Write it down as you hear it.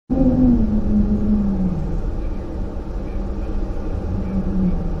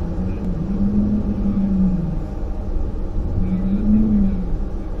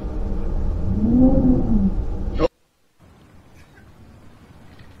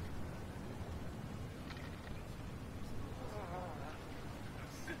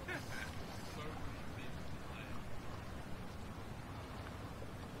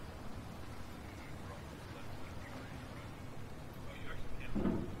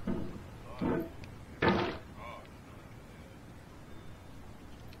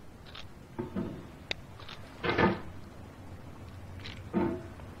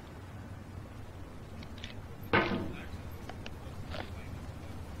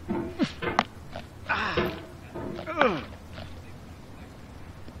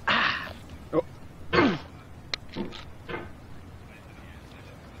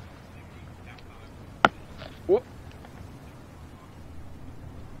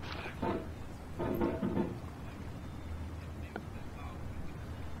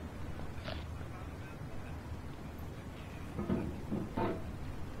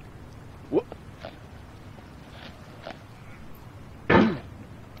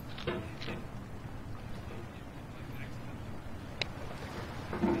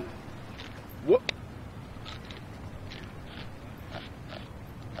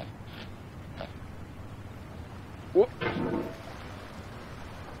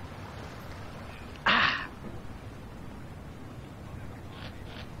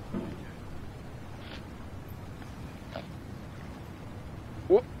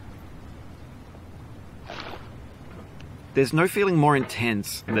There's no feeling more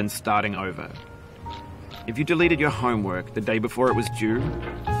intense than starting over. If you deleted your homework the day before it was due,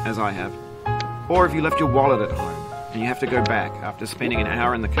 as I have, or if you left your wallet at home and you have to go back after spending an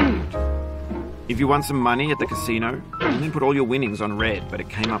hour in the commute. If you won some money at the casino and then put all your winnings on red but it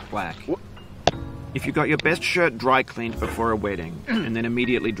came up black. If you got your best shirt dry cleaned before a wedding and then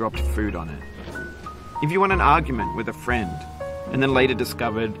immediately dropped food on it. If you won an argument with a friend and then later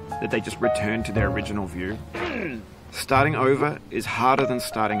discovered that they just returned to their original view. Starting over is harder than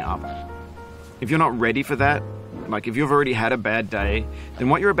starting up. If you're not ready for that, like if you've already had a bad day, then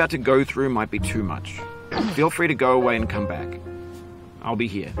what you're about to go through might be too much. Feel free to go away and come back. I'll be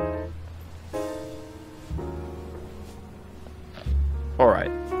here.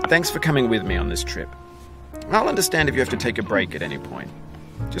 Alright, thanks for coming with me on this trip. I'll understand if you have to take a break at any point.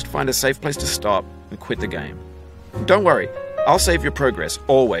 Just find a safe place to stop and quit the game. Don't worry, I'll save your progress,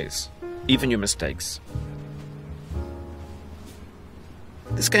 always. Even your mistakes.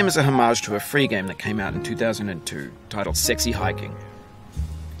 This game is a homage to a free game that came out in 2002, titled Sexy Hiking.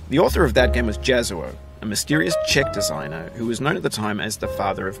 The author of that game was Jazuo, a mysterious Czech designer who was known at the time as the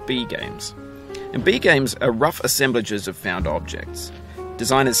father of B games. And B games are rough assemblages of found objects.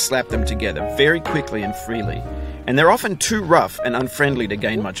 Designers slap them together very quickly and freely, and they're often too rough and unfriendly to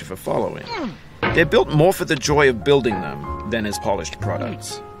gain much of a following. They're built more for the joy of building them than as polished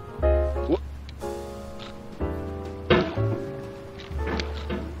products.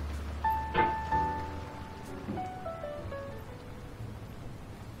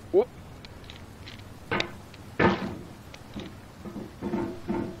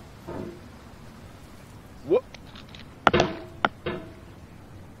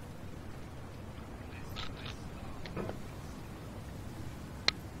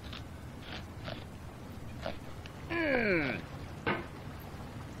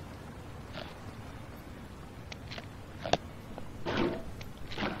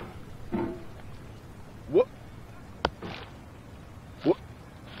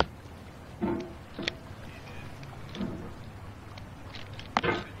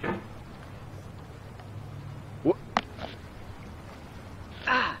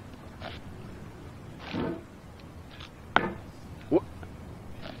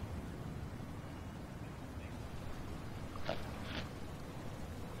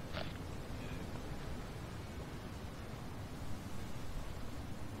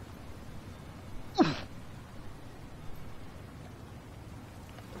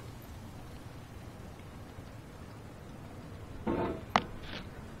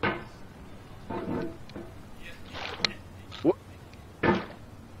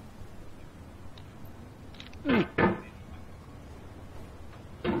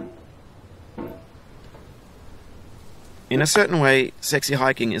 In a certain way, Sexy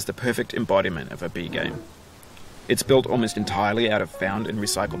Hiking is the perfect embodiment of a B game. It's built almost entirely out of found and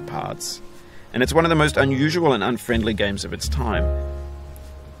recycled parts, and it's one of the most unusual and unfriendly games of its time.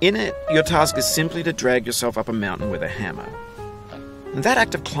 In it, your task is simply to drag yourself up a mountain with a hammer. And that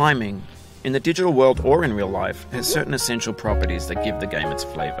act of climbing in the digital world or in real life, has certain essential properties that give the game its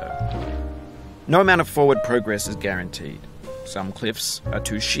flavour. No amount of forward progress is guaranteed. Some cliffs are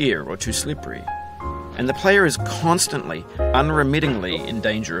too sheer or too slippery, and the player is constantly, unremittingly in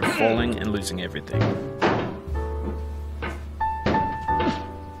danger of falling and losing everything.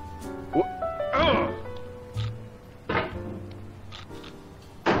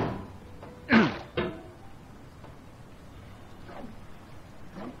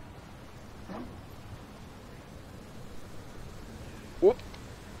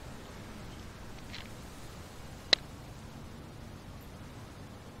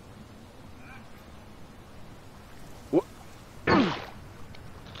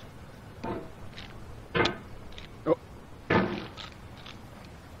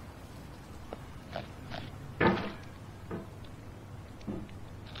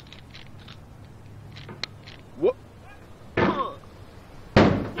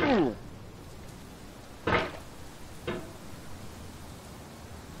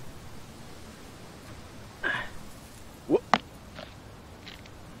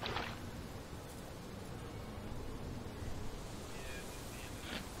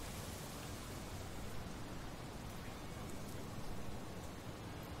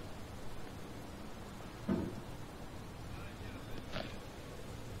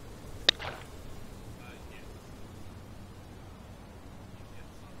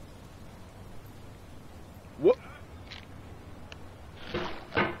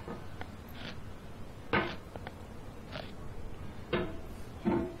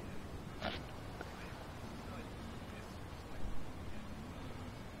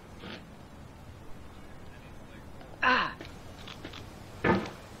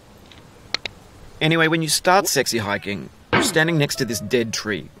 Anyway, when you start sexy hiking, you're standing next to this dead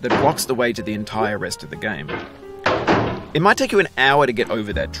tree that blocks the way to the entire rest of the game. It might take you an hour to get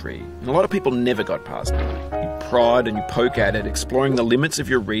over that tree, and a lot of people never got past it. You prod and you poke at it, exploring the limits of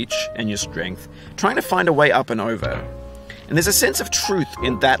your reach and your strength, trying to find a way up and over. And there's a sense of truth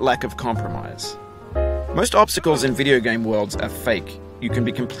in that lack of compromise. Most obstacles in video game worlds are fake. You can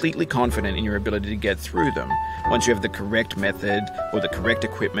be completely confident in your ability to get through them once you have the correct method or the correct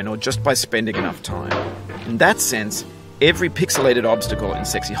equipment or just by spending enough time. In that sense, every pixelated obstacle in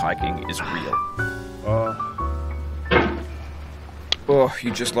sexy hiking is real. Oh, you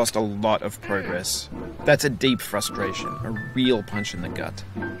just lost a lot of progress. That's a deep frustration, a real punch in the gut.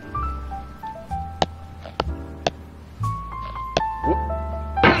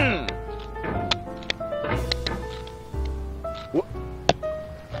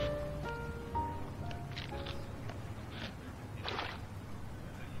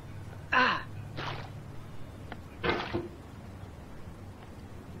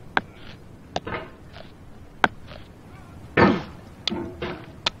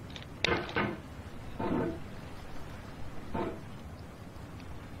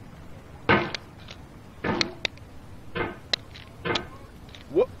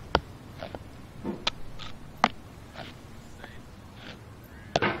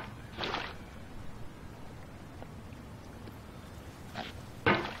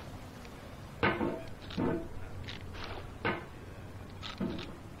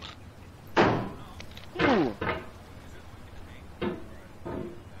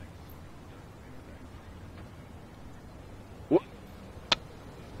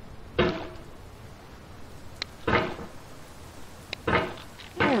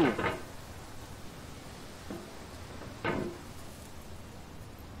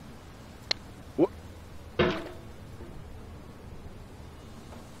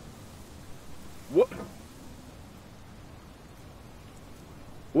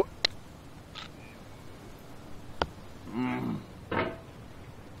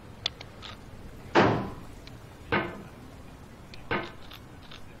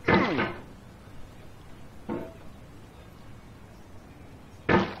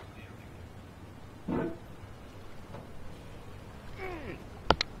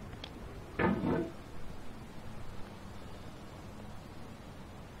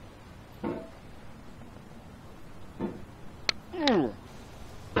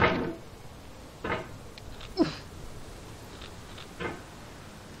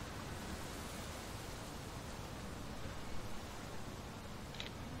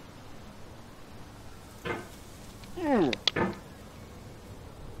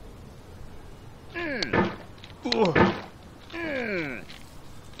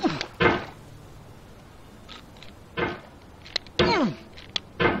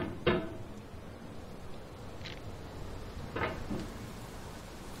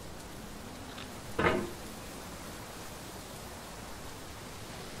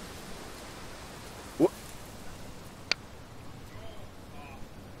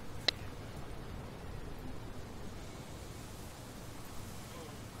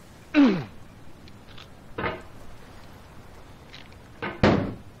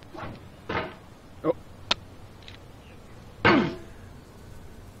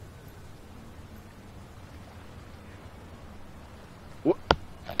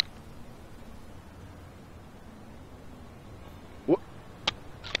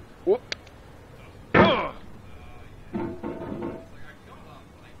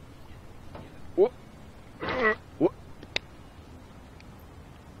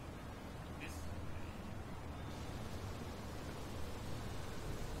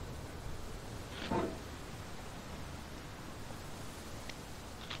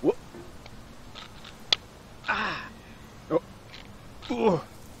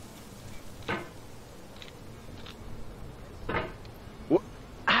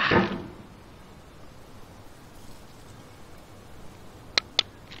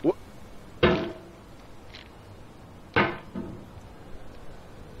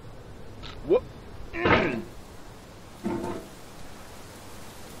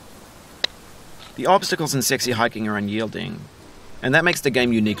 The obstacles in sexy hiking are unyielding, and that makes the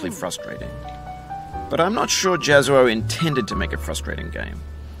game uniquely frustrating. But I'm not sure Jazuo intended to make a frustrating game.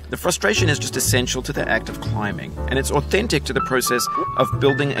 The frustration is just essential to the act of climbing, and it's authentic to the process of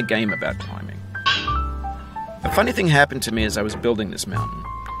building a game about climbing. A funny thing happened to me as I was building this mountain.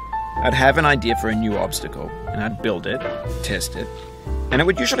 I'd have an idea for a new obstacle, and I'd build it, test it, and it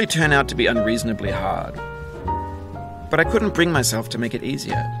would usually turn out to be unreasonably hard. But I couldn't bring myself to make it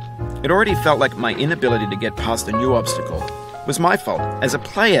easier. It already felt like my inability to get past the new obstacle was my fault as a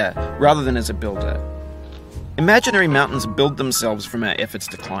player rather than as a builder. Imaginary mountains build themselves from our efforts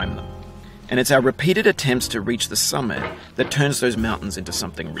to climb them, and it's our repeated attempts to reach the summit that turns those mountains into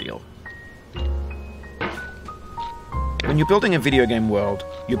something real. When you're building a video game world,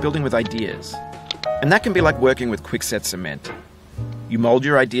 you're building with ideas, and that can be like working with quickset cement. You mold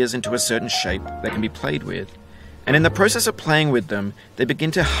your ideas into a certain shape that can be played with, and in the process of playing with them, they begin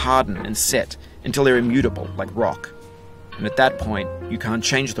to harden and set until they're immutable, like rock. And at that point, you can't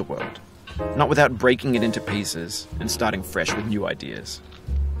change the world, not without breaking it into pieces and starting fresh with new ideas.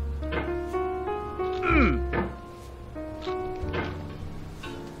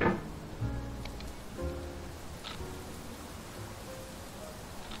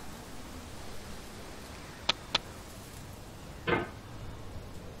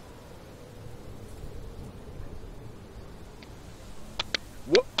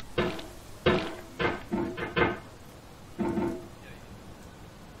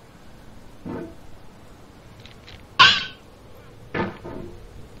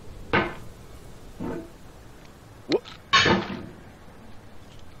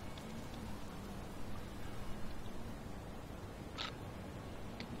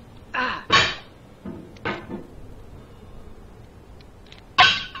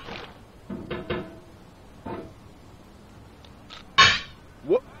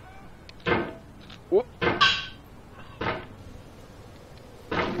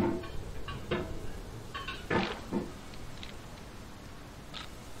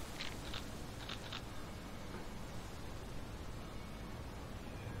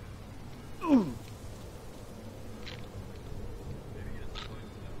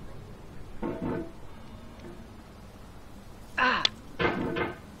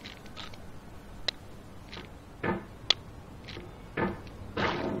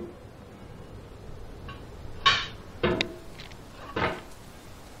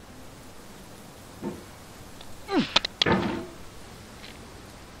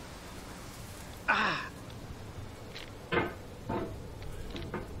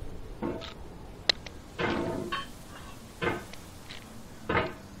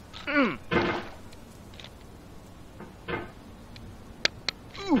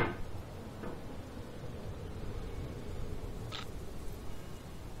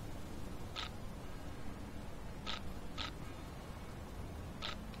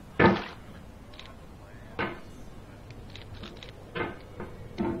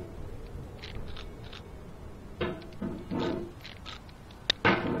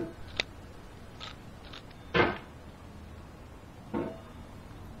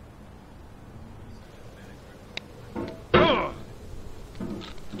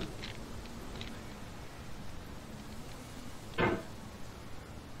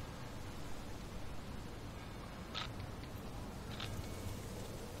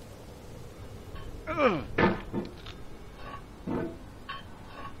 Ugh.